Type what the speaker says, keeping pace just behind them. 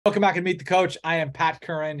Welcome back to Meet the Coach. I am Pat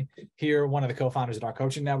Curran here, one of the co-founders of our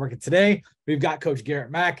coaching network. And today we've got Coach Garrett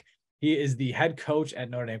Mack. He is the head coach at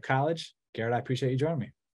Notre Dame College. Garrett, I appreciate you joining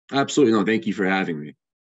me. Absolutely. No, thank you for having me.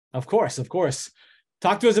 Of course.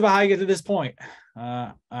 Talk to us about how you get to this point.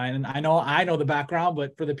 I know the background,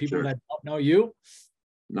 but for the people that don't know you.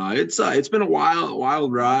 No, it's been a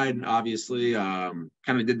wild ride, obviously. Kind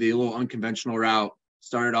of did the little unconventional route.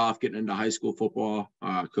 Started off getting into high school football,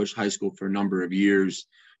 coached high school for a number of years.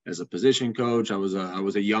 As a position coach, I was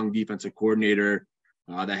a young defensive coordinator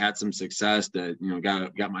that had some success. That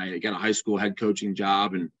got a high school head coaching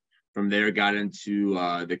job, and from there got into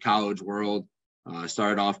the college world.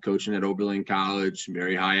 Started off coaching at Oberlin College,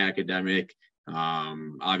 very high academic.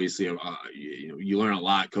 Obviously, you learn a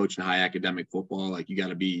lot coaching high academic football. Like you got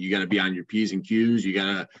to be on your P's and Q's. You got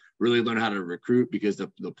to really learn how to recruit because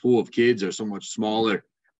the pool of kids are so much smaller.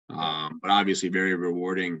 But obviously very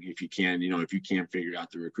rewarding if you can figure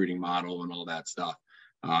out the recruiting model and all that stuff.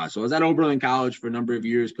 So I was at Oberlin College for a number of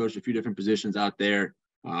years, coached a few different positions out there,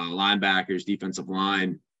 linebackers, defensive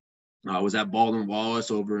line. I was at Baldwin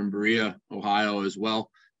Wallace over in Berea, Ohio as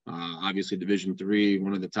well. Obviously Division III,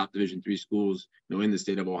 one of the top Division III schools, in the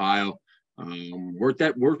state of Ohio.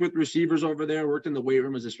 Worked with receivers over there, worked in the weight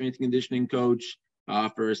room as a strength and conditioning coach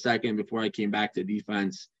for a second before I came back to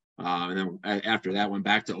defense. And then after that, went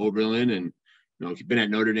back to Oberlin and, been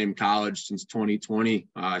at Notre Dame College since 2020.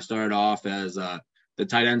 I started off as the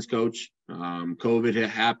tight ends coach. COVID had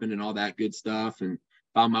happened and all that good stuff, and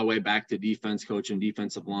found my way back to defense, coaching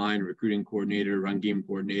defensive line, recruiting coordinator, run game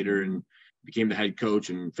coordinator, and became the head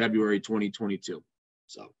coach in February 2022.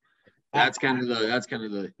 So that's kind of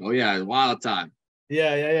the wild time.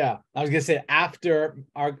 Yeah. I was gonna say after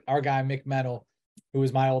our guy Mick Metal, who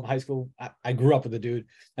was my old high school. I grew up with the dude,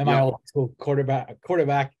 and my old high school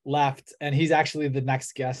quarterback left, and he's actually the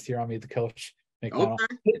next guest here on Meet the Coach.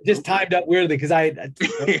 Just timed up weirdly because I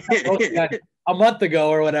a month ago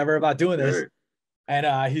or whatever about doing this,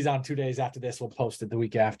 and he's on 2 days after this. We'll post it the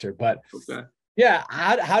week after. But yeah,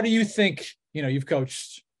 how do you think you've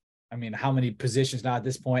coached? I mean, how many positions now at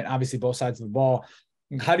this point? Obviously, both sides of the ball.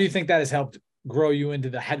 How do you think that has helped grow you into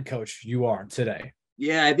the head coach you are today?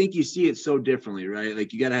 Yeah, I think you see it so differently, right?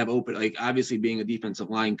 Like you got to have obviously being a defensive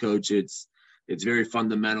line coach, it's very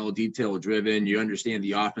fundamental, detail driven. You understand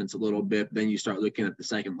the offense a little bit, then you start looking at the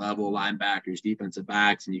second level, linebackers, defensive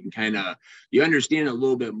backs, and you can you understand a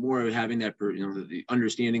little bit more of having that, the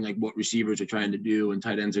understanding like what receivers are trying to do and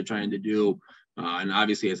tight ends are trying to do. And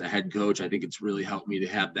obviously as a head coach, I think it's really helped me to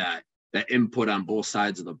have that input on both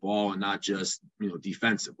sides of the ball and not just,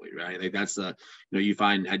 defensively, right? Like that's you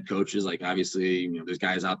find head coaches, like obviously, there's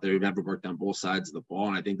guys out there who've never worked on both sides of the ball.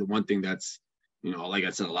 And I think the one thing that's, like I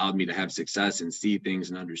said, allowed me to have success and see things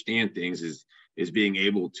and understand things is being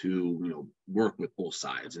able to, work with both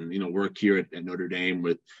sides and, work here at Notre Dame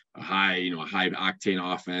with a high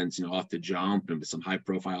octane offense, off the jump and with some high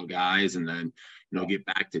profile guys, and then, get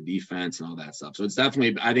back to defense and all that stuff. So it's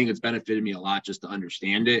definitely, I think it's benefited me a lot just to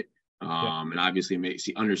understand it. And obviously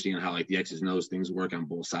understand how like the X's and O's things work on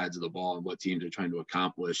both sides of the ball and what teams are trying to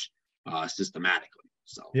accomplish systematically.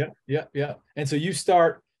 So yeah. And so you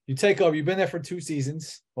take over. You've been there for 2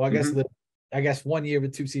 seasons. Well, I guess 1 year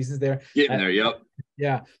with 2 seasons there. Getting there, yep.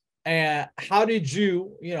 Yeah. And how did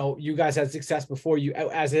you guys had success before you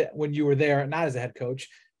when you were there, not as a head coach,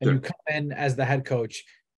 and you come in as the head coach?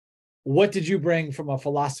 What did you bring from a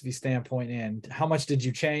philosophy standpoint in? How much did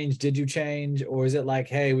you change? Did you change? Or is it like,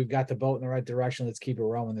 hey, we've got the boat in the right direction. Let's keep it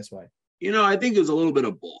rolling this way? I think there's a little bit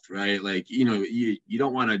of both, right? Like, you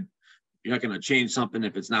don't want to, you're not going to change something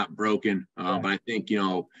if it's not broken. But I think,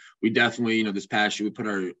 we definitely, this past year, we put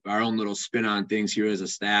our own little spin on things here as a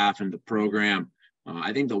staff and the program.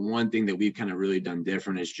 I think the one thing that we've kind of really done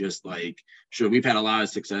different is just we've had a lot of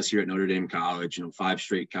success here at Notre Dame College, 5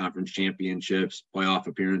 straight conference championships, playoff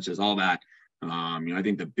appearances, all that. I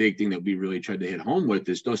think the big thing that we really tried to hit home with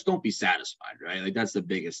is just don't be satisfied, right? Like that's the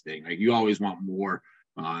biggest thing. Like you always want more.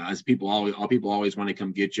 As people always want to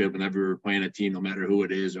come get you whenever you're playing a team, no matter who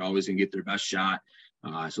it is, they're always going to get their best shot.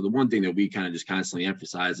 So the one thing that we kind of just constantly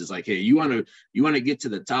emphasize is like, hey, you want to get to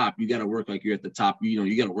the top, you got to work like you're at the top.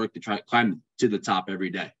 You got to work to try to climb to the top every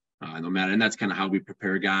day, no matter. And that's kind of how we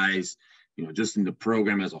prepare guys, just in the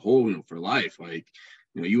program as a whole, for life. Like,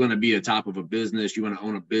 you want to be at the top of a business, you want to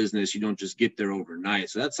own a business, you don't just get there overnight.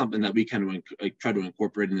 So that's something that we kind of try to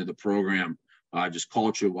incorporate into the program, just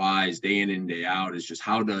culture wise, day in and day out. Is just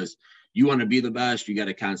how does you want to be the best, you got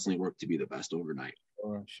to constantly work to be the best overnight.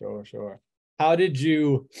 Sure. How did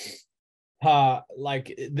you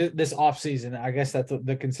this off season? I guess that's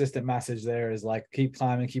the consistent message there is like keep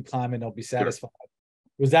climbing, don't be satisfied.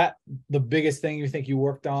 Was that the biggest thing you think you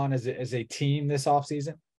worked on as a team this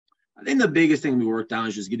offseason? I think the biggest thing we worked on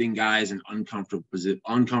is just getting guys in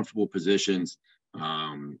uncomfortable positions.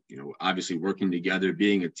 Obviously working together,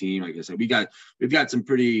 being a team. Like I said, we've got some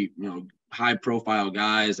pretty, high profile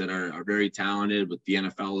guys that are very talented with the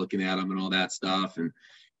NFL looking at them and all that stuff. And,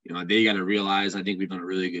 they got to realize, I think we've done a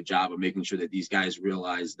really good job of making sure that these guys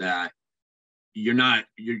realize that you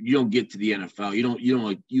don't get to the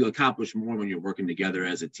NFL. You accomplish more when you're working together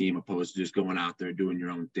as a team, opposed to just going out there doing your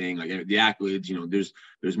own thing. Like the accolades,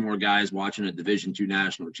 there's more guys watching a Division II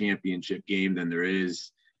national championship game than there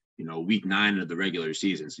is, week 9 of the regular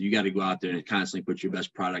season. So you got to go out there and constantly put your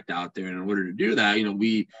best product out there. And in order to do that,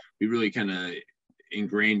 we really kind of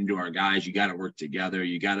ingrained into our guys, you got to work together.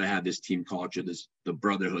 You got to have this team culture, the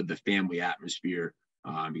brotherhood, the family atmosphere,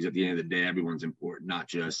 because at the end of the day, everyone's important, not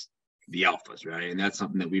just the alphas, right? And that's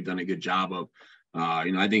something that we've done a good job of.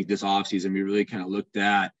 I think this offseason we really kind of looked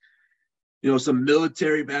at, some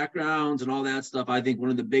military backgrounds and all that stuff. I think one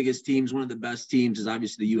of the biggest teams, one of the best teams is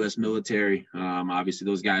obviously the U.S. military. Obviously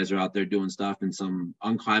those guys are out there doing stuff in some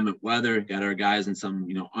inclement weather, got our guys in some,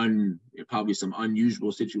 probably some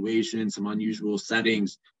unusual situations, some unusual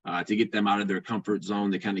settings to get them out of their comfort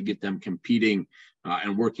zone, to kind of get them competing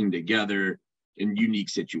and working together in unique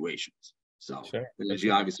situations. So sure. As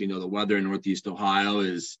you obviously know, the weather in Northeast Ohio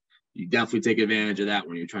you definitely take advantage of that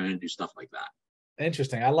when you're trying to do stuff like that.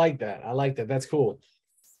 Interesting. I like that. That's cool.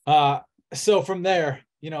 So from there,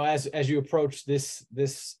 as you approach this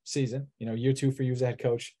season, year 2 for you as a head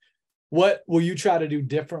coach, what will you try to do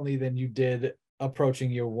differently than you did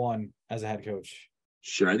approaching year 1 as a head coach?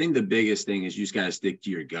 Sure. I think the biggest thing is you just got to stick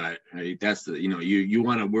to your gut, right? That's you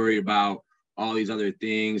want to worry about all these other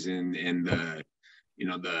things and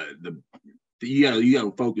you got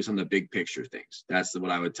to focus on the big picture things. That's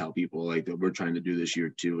what I would tell people, like, that we're trying to do this year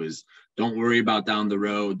too, is don't worry about down the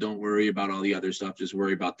road. Don't worry about all the other stuff. Just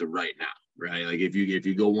worry about the right now, right? Like if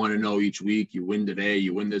you go 1-0 each week, you win today,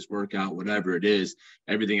 you win this workout, whatever it is,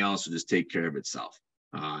 everything else will just take care of itself.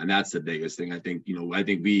 And that's the biggest thing. I think,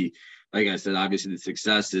 we, like I said, obviously the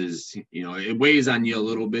success is, it weighs on you a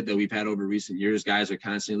little bit that we've had over recent years. Guys are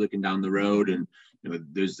constantly looking down the road, and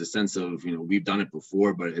there's the sense of, we've done it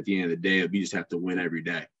before, but at the end of the day, we just have to win every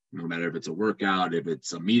day, no matter if it's a workout, if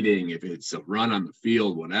it's a meeting, if it's a run on the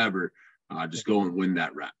field, whatever, just go and win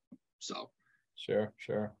that rep. So. Sure.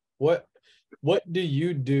 What do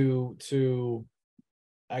you do to,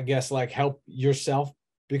 I guess, like, help yourself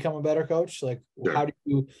become a better coach? Like, sure.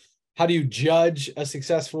 How do you judge a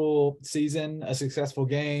successful season, a successful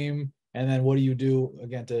game? And then what do you do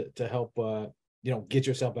again to help, get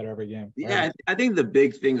yourself better every game? Yeah, I think the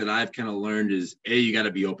big thing that I've kind of learned is, you got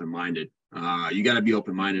to be open-minded. You got to be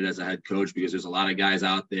open-minded as a head coach, because there's a lot of guys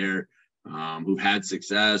out there who've had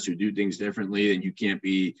success, who do things differently, and you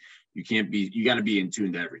got to be in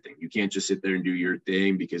tune to everything. You can't just sit there and do your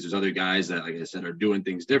thing, because there's other guys that, like I said, are doing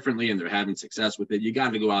things differently and they're having success with it. You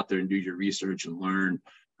got to go out there and do your research and learn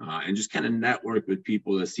and just kind of network with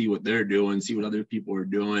people to see what they're doing, see what other people are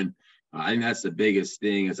doing. I think that's the biggest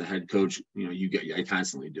thing as a head coach. I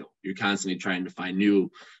constantly do. You're constantly trying to find new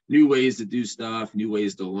ways to do stuff, new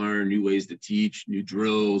ways to learn, new ways to teach, new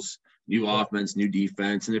drills, new offense, new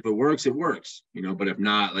defense. And if it works, it works, but if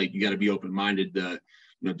not, like, you got to be open-minded to,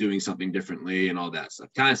 doing something differently and all that stuff.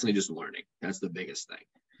 Constantly just learning. That's the biggest thing.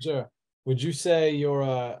 Sure. Would you say you're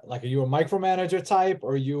are you a micromanager type,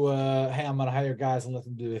 or you hey, I'm gonna hire guys and let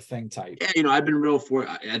them do their thing type? Yeah, I've been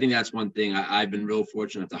I think that's one thing. I've been real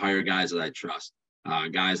fortunate to hire guys that I trust,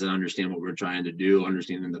 guys that understand what we're trying to do,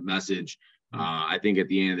 understanding the message. I think at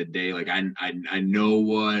the end of the day, like, I know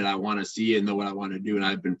what I want to see and know what I want to do, and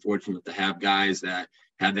I've been fortunate to have guys that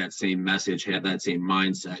have that same message, have that same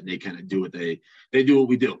mindset, and they kind of do what they do what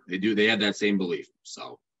we do. They have that same belief.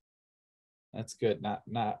 So that's good.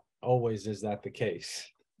 Not always is that the case.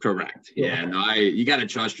 Correct. Yeah. No, you got to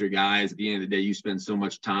trust your guys. At the end of the day, you spend so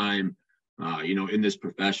much time, in this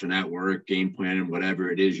profession, at work, game planning,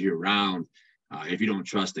 whatever it is, year round. If you don't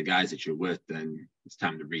trust the guys that you're with, then it's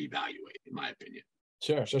time to reevaluate, in my opinion.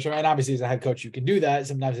 Sure. And obviously, as a head coach, you can do that.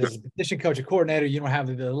 Sometimes as a position coach, a coordinator, you don't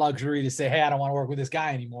have the luxury to say, hey, I don't want to work with this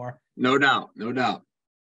guy anymore. No doubt.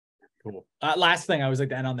 Cool. Last thing I always like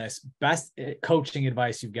to end on this: best coaching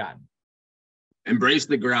advice you've gotten. Embrace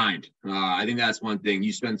the grind. I think that's one thing.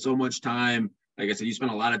 You spend so much time, like I said, you spend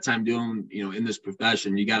a lot of time doing, in this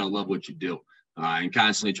profession. You got to love what you do, and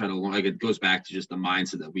constantly try to learn. Like, it goes back to just the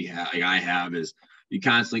mindset that we have. Like I have, is you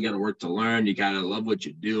constantly got to work to learn. You got to love what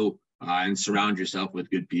you do, and surround yourself with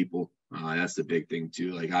good people. That's the big thing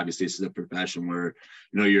too. Like, obviously, this is a profession where,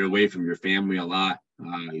 you're away from your family a lot.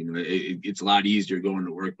 It's a lot easier going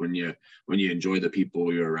to work when you enjoy the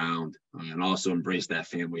people you're around, and also embrace that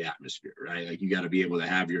family atmosphere, right? Like, you got to be able to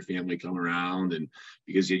have your family come around, and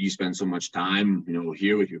because you spend so much time,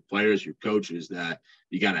 here with your players, your coaches, that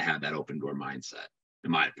you got to have that open door mindset,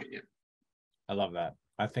 in my opinion. I love that.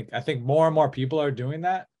 I think more and more people are doing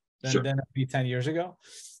that than maybe 10 years ago.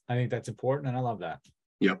 I think that's important, and I love that.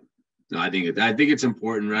 Yep. No, I think it's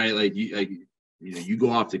important, right? Like, you go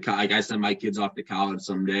off to college. I send my kids off to college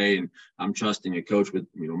someday, and I'm trusting a coach with,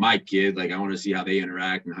 my kid. Like, I want to see how they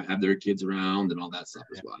interact and have their kids around and all that stuff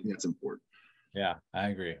as well. I think that's important. Yeah, I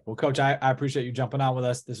agree. Well, Coach, I appreciate you jumping on with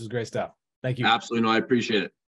us. This was great stuff. Thank you. Absolutely. No, I appreciate it.